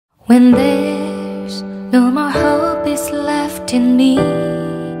When there's no more hope is left in me,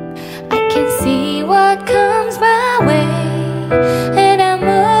 I can see what comes my way, and I'm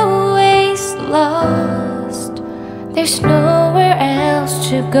always lost. There's nowhere else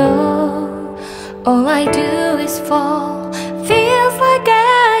to go. All I do is fall. Feels like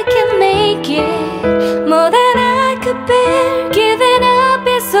I can make it more than I could bear. Giving up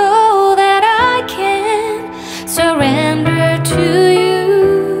is all that I can surrender to you.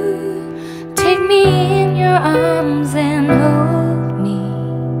 Take me in your arms and hold me.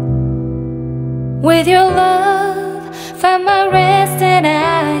 With your love, find my rest, and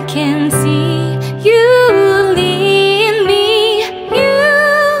I can see you lead me.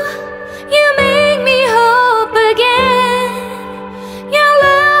 You make me hope again. Your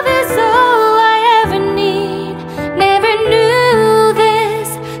love is all I ever need. Never knew this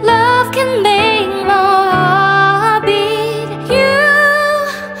love can make my heart beat.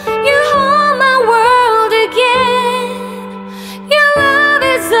 You hold my world again. Your love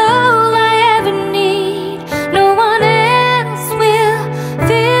is all I ever need. No one else will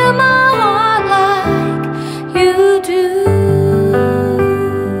fill my heart like you do.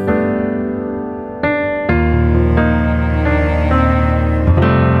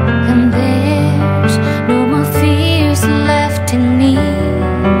 And there's no more fears left in me.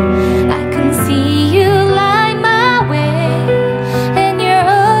 I can see you light my way, and you're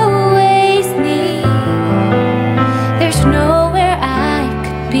always near. There's nowhere I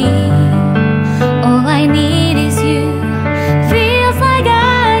could be. All I need is you. Feels like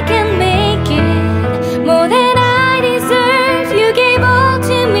I can make it more than I deserve. You gave all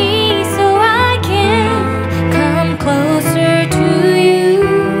to me so I can come closer to you.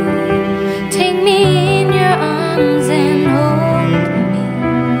 Take me in your arms and hold me.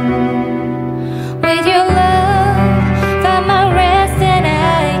 With your love, find my rest, and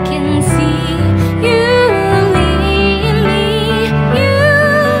I can see you lead me.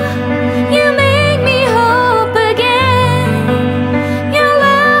 You make me hope again. Your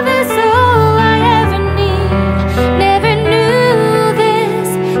love is all I ever need. Never knew this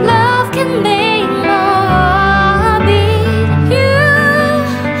love can make my heart beat.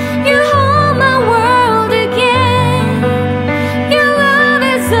 You hold my world again. Your love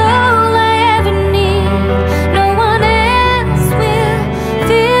is all I ever need. No one else will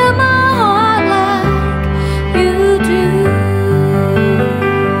fill my heart like you do.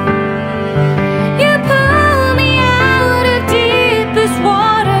 You pull me out of deepest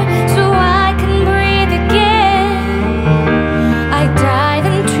water so I can breathe again. I dive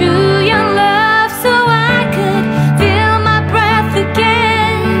into your love so I could feel my breath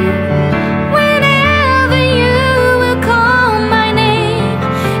again. Whenever you will call my name,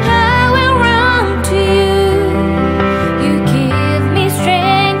 I will run to you. You give me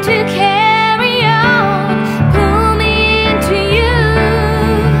strength to carry on. Pull me into you.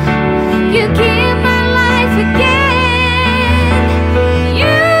 You give my life again.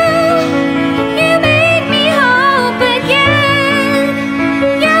 You make me hope again.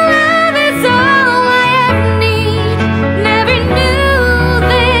 Your love is all I ever need. Never knew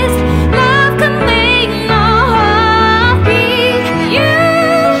this love could make my heart beat.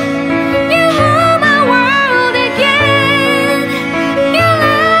 You hold my world again. Your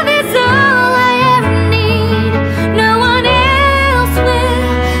love is all I ever need. No one else will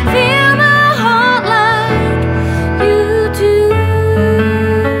fill my heart like you do.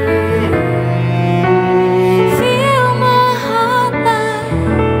 Fill my heart like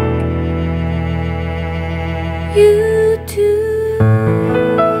you do.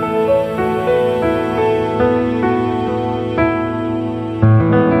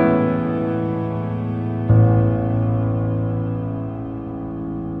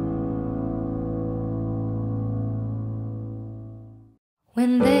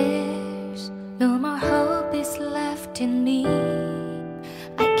 When there's no more hope is left in me,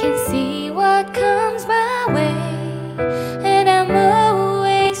 I can see what comes my way, and I'm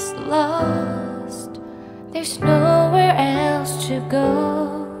always lost. There's nowhere else to go.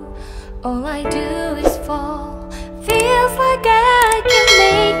 All I do is fall. Feels like I can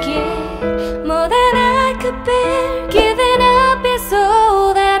make it more than I could bear.